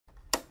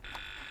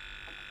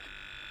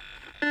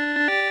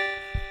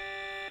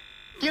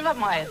Give up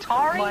my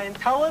Atari? My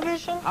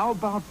television? How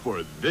about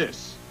for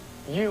this?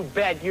 You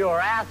bet your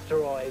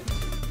asteroid.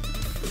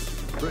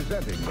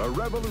 Presenting the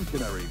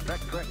revolutionary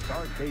Vectrex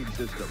arcade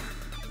system.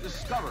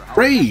 Discover how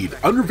Raid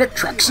under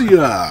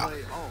Vectrexia.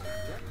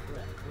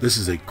 This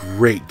is a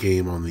great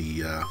game on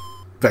the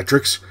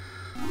Vectrex.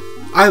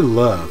 I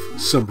love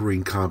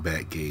submarine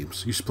combat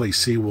games. Used to play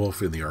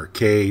Seawolf in the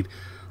arcade.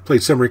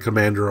 Played Submarine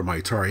Commander on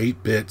my Atari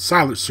 8-bit.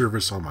 Silent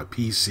Service on my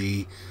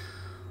PC.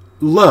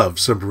 Love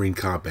submarine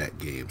combat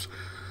games.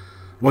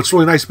 What's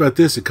really nice about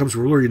this, it comes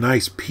with a really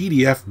nice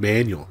PDF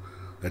manual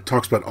that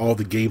talks about all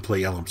the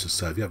gameplay elements and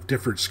stuff. You have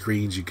different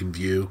screens you can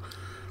view.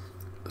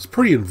 It's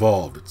pretty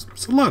involved.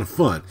 It's a lot of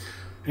fun.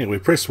 Anyway,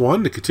 press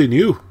 1 to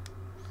continue.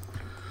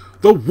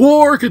 The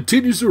war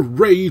continues to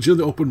rage in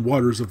the open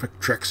waters of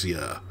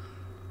Vectrexia.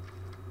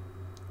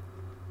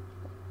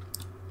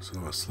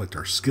 So I'll select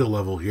our skill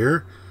level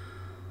here.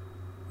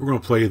 We're going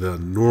to play the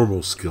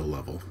normal skill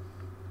level,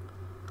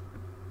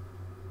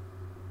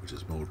 which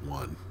is mode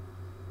 1.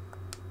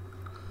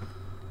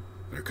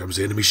 There comes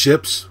the enemy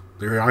ships.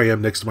 There I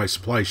am next to my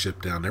supply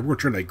ship down there. We're going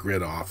to turn that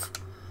grid off.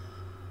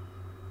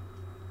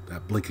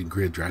 That blinking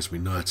grid drives me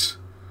nuts.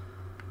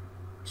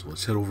 So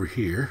let's head over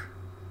here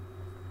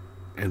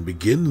and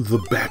begin the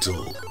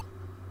battle.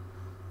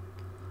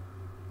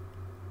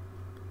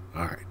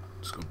 Alright,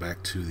 let's go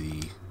back to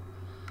the...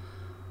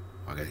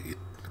 I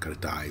gotta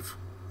dive.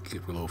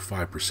 Get below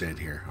 5%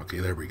 here. Okay,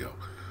 there we go.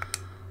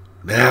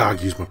 Now I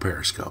can use my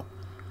periscope.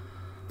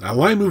 Now, the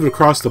line moving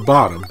across the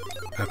bottom,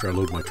 after I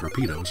load my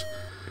torpedoes,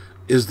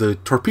 is the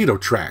torpedo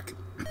track.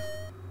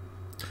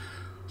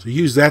 So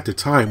use that to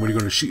time when you're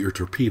going to shoot your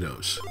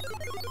torpedoes.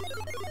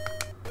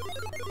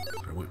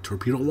 So I went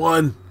torpedo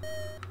 1.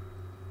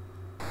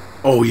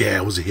 Oh yeah,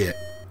 it was a hit.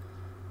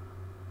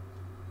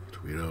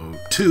 Torpedo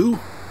 2.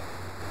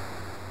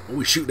 Oh,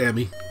 he's shooting at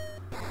me.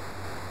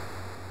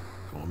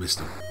 Oh, I missed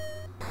him.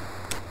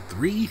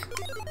 3.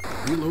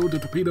 Reload the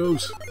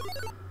torpedoes.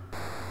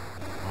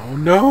 Oh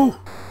no!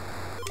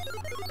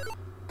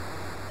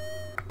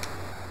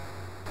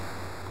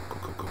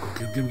 Go,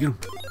 get him, get him.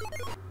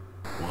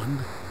 1.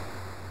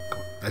 Go.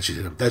 That should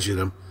hit him, that should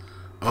hit him.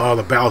 Oh,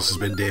 the ballast has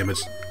been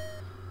damaged.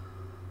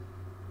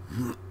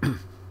 Reload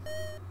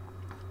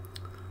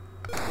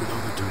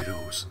the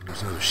torpedoes.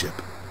 There's another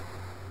ship.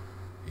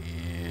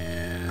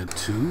 And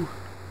 2.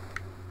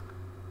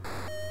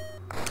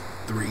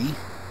 3.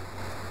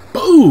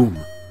 Boom!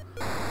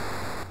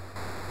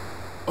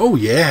 Oh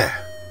yeah!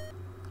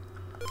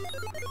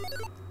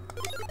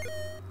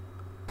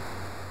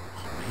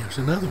 Oh man, there's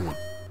another one.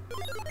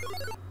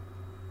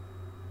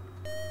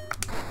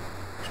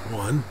 There's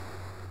 1.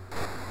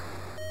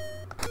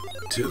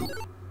 2.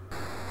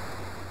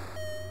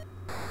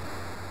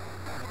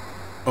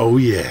 Oh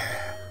yeah!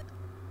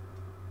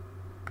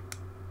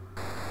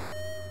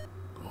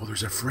 Oh,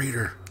 there's a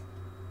freighter.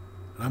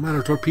 I'm out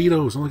of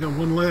torpedoes. Only got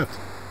 1 left.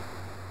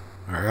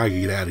 Alright, I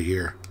can get out of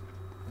here.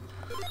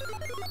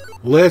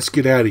 Let's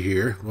get out of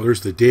here. Well,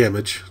 there's the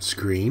damage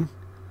screen.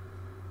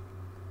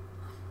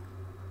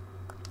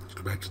 Let's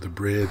go back to the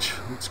bridge.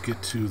 Let's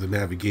get to the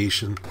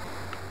navigation.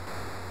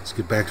 Let's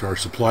get back to our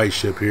supply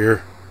ship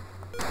here.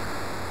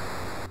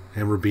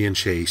 And we're being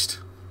chased.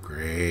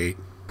 Great.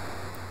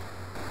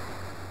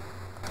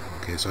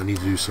 Okay, so I need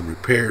to do some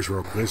repairs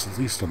real quick, at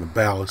least on the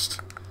ballast.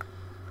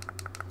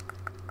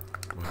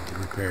 Well, I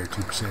can repair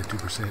 2%,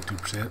 2%,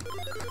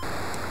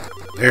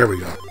 2%. There we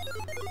go.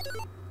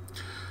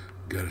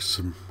 Got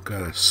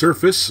a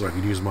surface, so I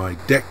can use my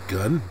deck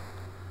gun.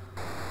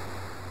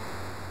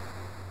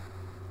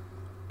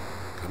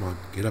 Come on,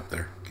 get up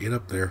there. Get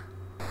up there.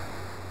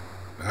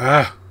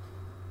 Ah!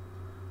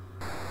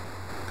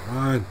 Come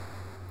on.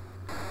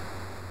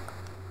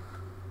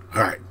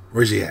 Alright,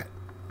 where's he at?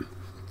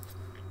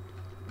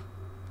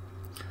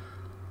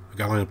 I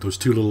gotta line up those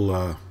 2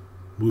 little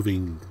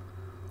moving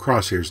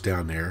crosshairs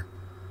down there.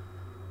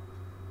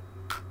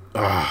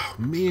 Ah,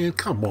 oh, man,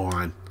 come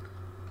on.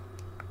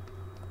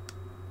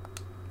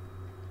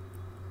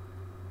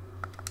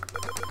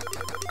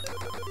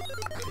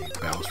 Okay,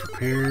 ballast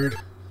repaired.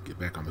 Get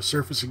back on the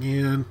surface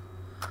again.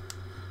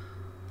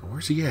 Oh,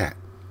 where's he at?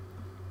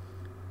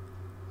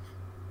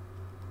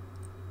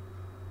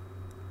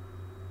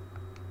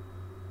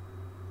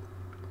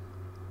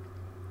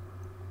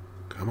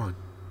 Come on.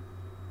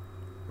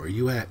 Where are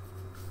you at?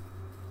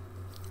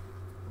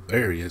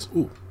 There he is.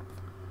 Ooh.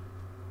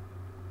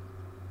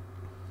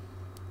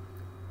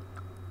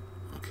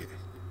 Okay.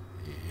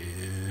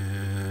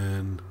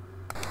 And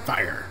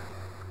fire.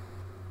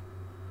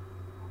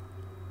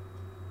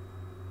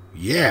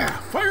 Yeah,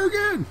 fire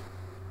again.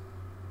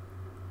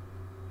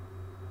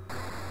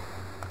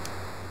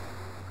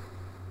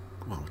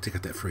 Come on, we'll take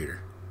out that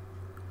freighter.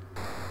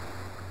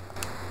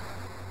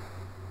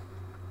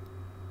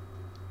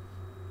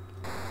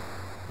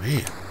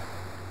 Man,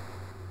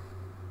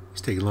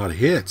 he's taking a lot of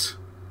hits.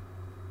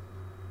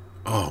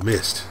 Oh,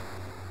 missed.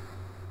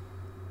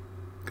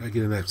 Gotta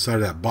get in that side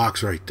of that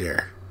box right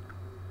there.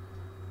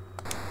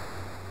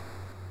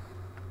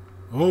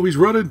 Oh, he's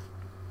running.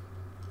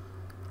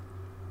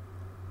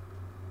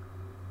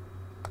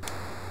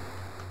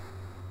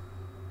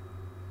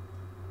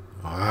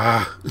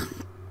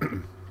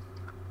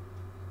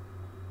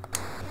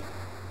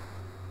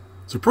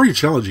 It's a pretty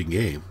challenging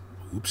game.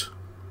 Oops.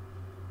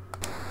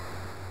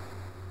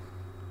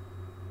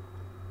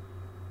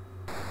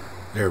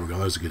 There we go.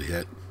 That was a good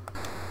hit.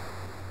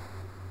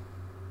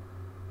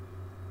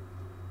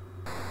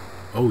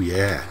 Oh,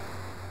 yeah.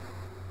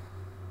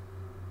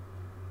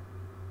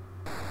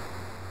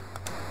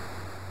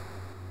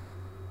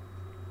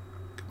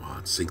 Come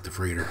on, sink the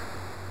freighter.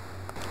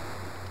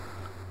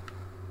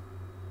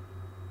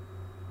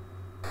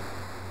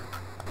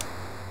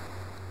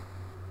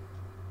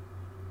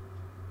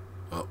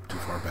 Oh, too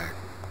far back.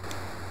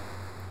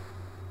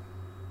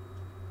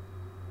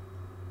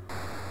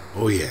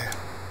 Oh, yeah.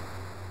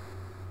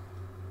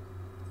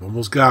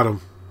 Almost got him.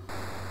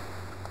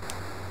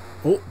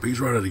 Oh, he's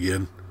running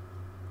again.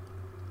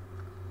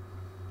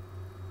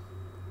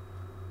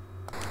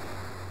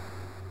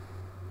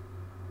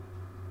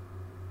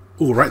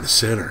 Oh, right in the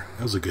center.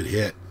 That was a good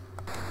hit.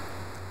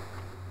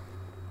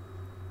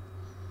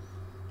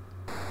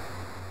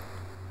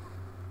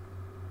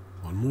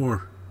 One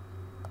more.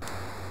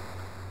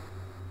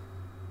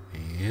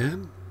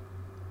 And...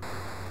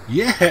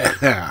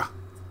 yeah!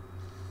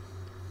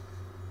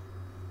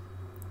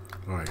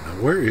 Alright,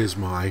 now where is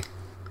my...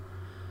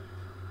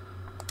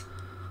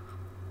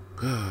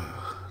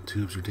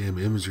 tubes are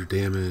damaged, M's are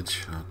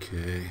damaged.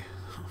 Okay.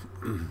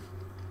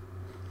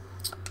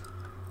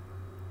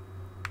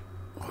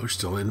 Oh, there's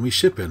still an enemy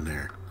ship in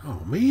there.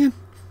 Oh, man.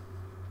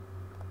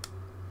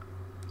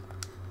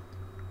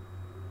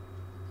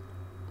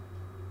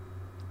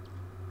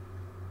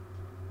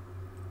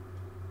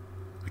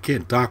 I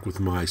can't dock with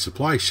my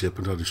supply ship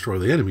until I destroy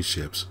the enemy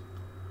ships.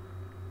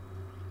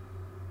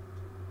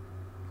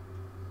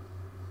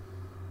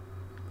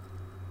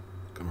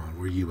 Come on,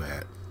 where you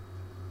at?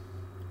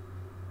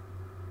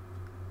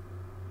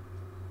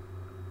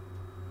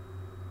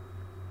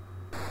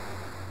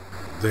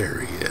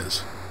 There he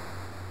is.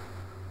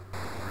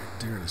 Right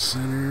there in the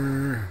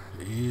center.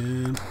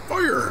 And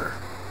fire!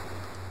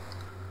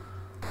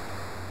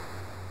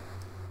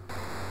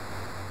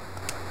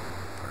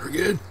 Fire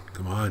again.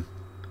 Come on.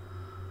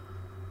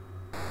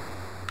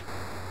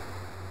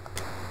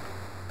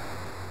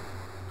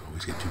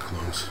 Always get too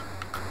close.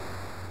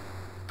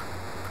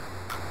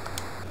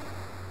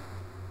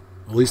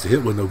 At least the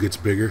hit window gets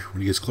bigger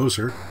when he gets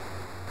closer.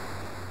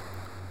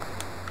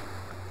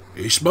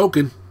 He's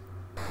smoking.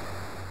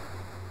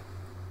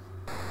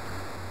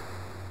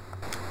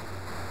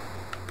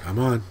 Come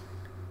on.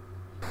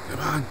 Come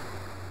on.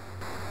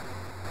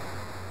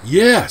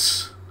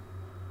 Yes!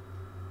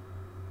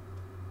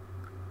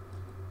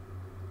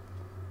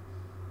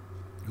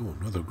 Oh,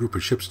 another group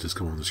of ships just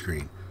come on the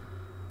screen.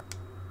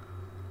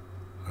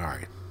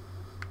 Alright.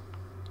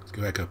 Let's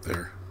go back up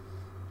there.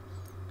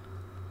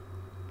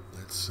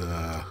 Let's,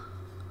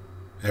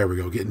 there we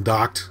go. Getting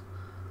docked.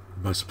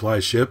 My supply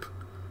ship.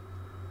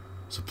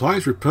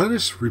 Supplies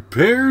replenished.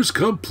 Repairs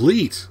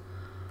complete.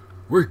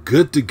 We're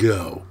good to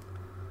go.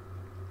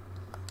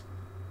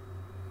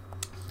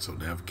 So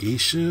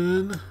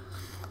navigation.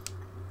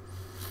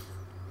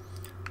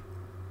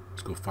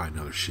 Let's go find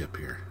another ship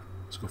here.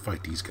 Let's go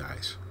fight these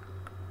guys.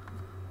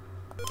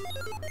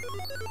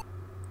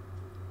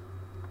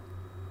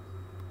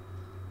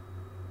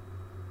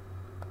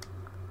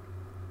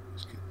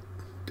 Let's get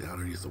down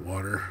underneath the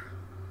water.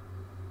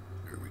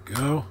 There we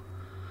go.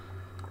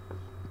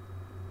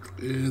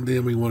 And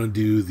then we want to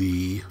do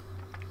the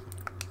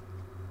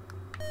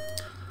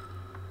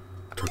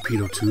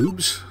torpedo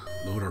tubes.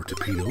 Load our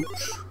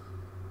torpedoes.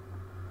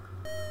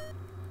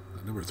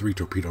 Number 3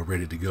 torpedo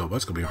ready to go. But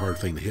that's going to be a hard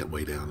thing to hit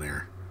way down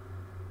there.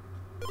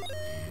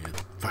 And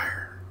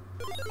fire.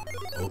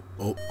 Oh,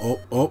 oh, oh,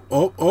 oh,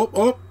 oh, oh,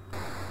 oh.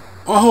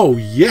 Oh,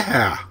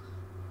 yeah.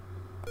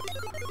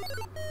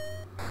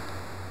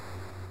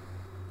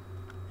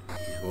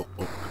 Oh,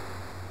 oh.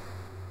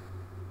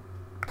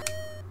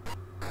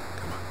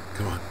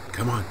 Come on,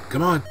 come on,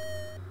 come on.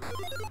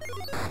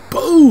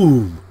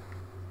 Boom.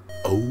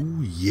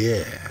 Oh,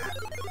 yeah.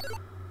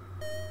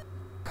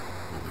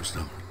 Oh, there's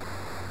another one.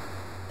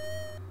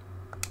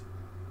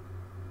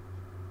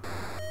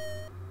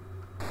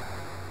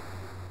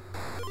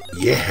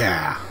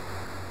 Yeah!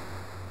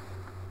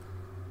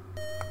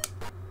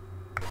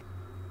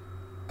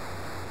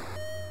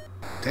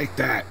 Take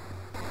that!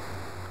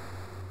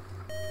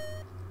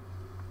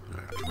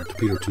 Alright, get my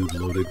torpedo tubes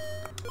loaded.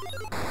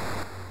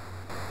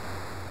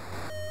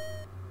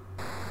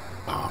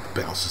 Oh, the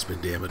ballast has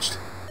been damaged.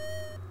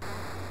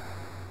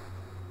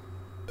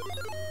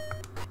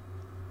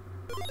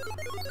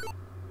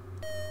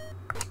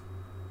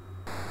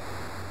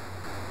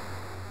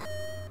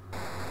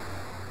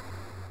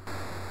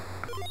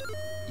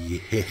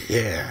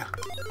 Yeah!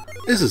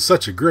 This is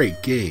such a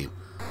great game.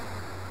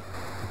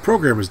 The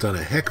programmer's done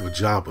a heck of a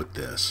job with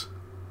this.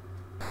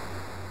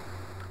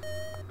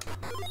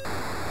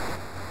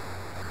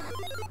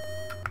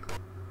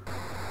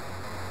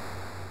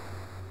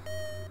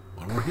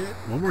 One more hit.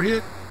 One more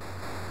hit.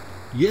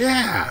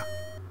 Yeah!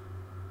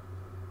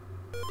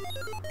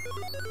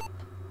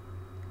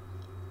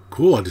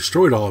 Cool, I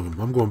destroyed all of them.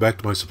 I'm going back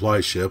to my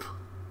supply ship.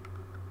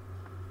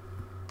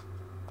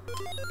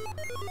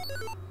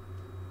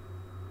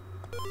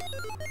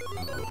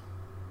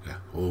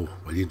 Oh,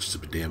 my engines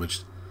have been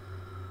damaged.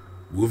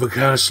 Moving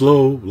kind of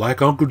slow,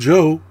 like Uncle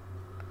Joe.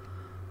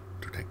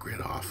 Turn that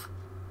grid off.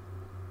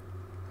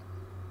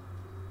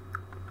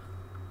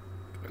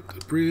 Back to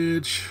the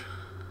bridge.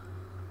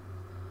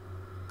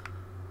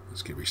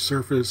 Let's get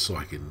resurfaced so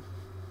I can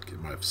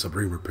get my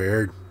submarine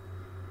repaired.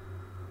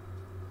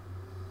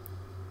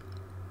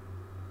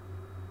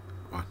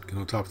 Come on, get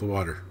on top of the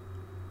water.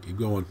 Keep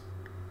going.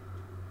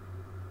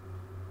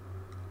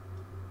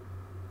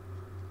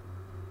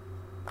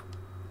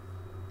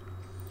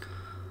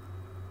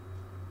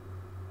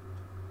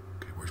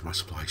 Okay, where's my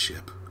supply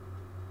ship?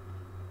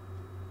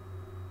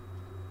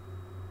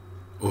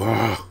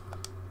 Oh,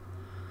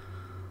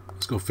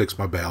 let's go fix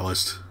my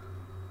ballast.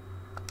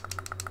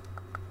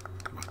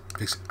 Come on,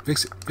 fix it,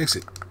 fix it, fix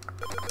it.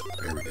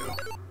 There we go.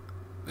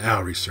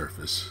 Now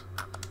resurface.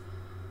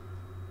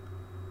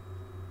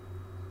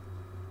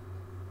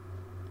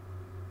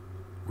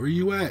 Where are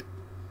you at?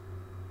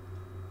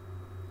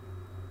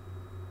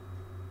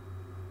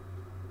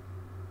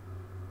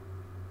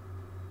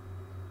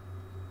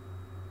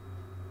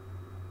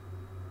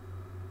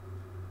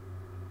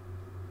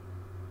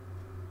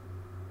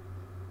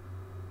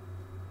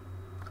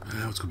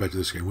 Let's go back to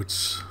this game.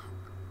 Let's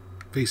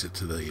face it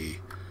to the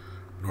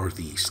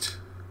northeast.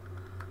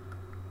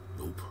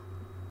 Nope.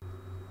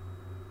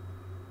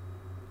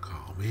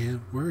 Oh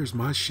man, where is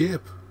my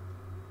ship?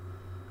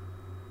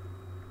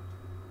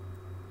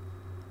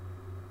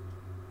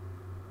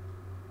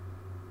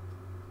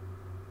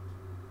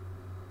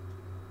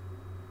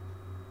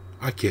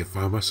 I can't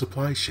find my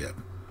supply ship.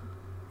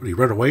 Did he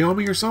run away on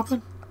me or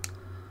something?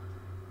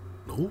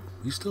 No,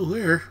 he's still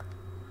there.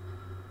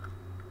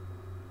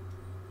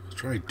 Let's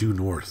try due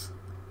north.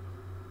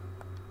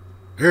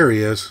 There he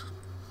is.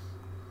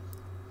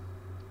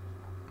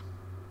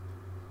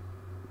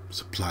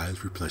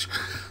 Supplies replenish.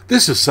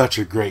 This is such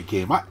a great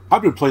game.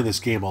 I've been playing this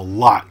game a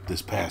lot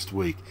this past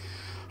week.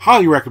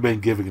 Highly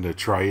recommend giving it a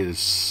try. It is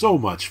so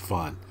much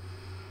fun.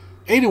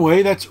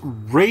 Anyway, that's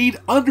Raid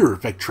Under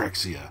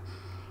Vectrexia.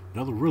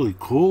 Another really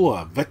cool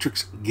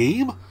Vectrex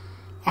game.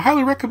 I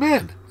highly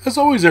recommend. As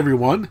always,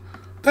 everyone,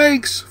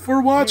 thanks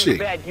for watching. You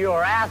bet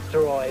your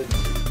asteroids.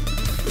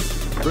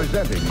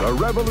 Presenting the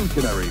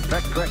revolutionary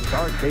Vectrex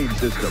arcade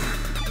system.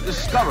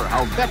 Discover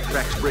how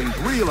Vectrex brings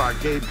real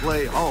arcade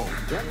play home.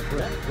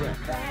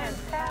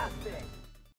 Fantastic.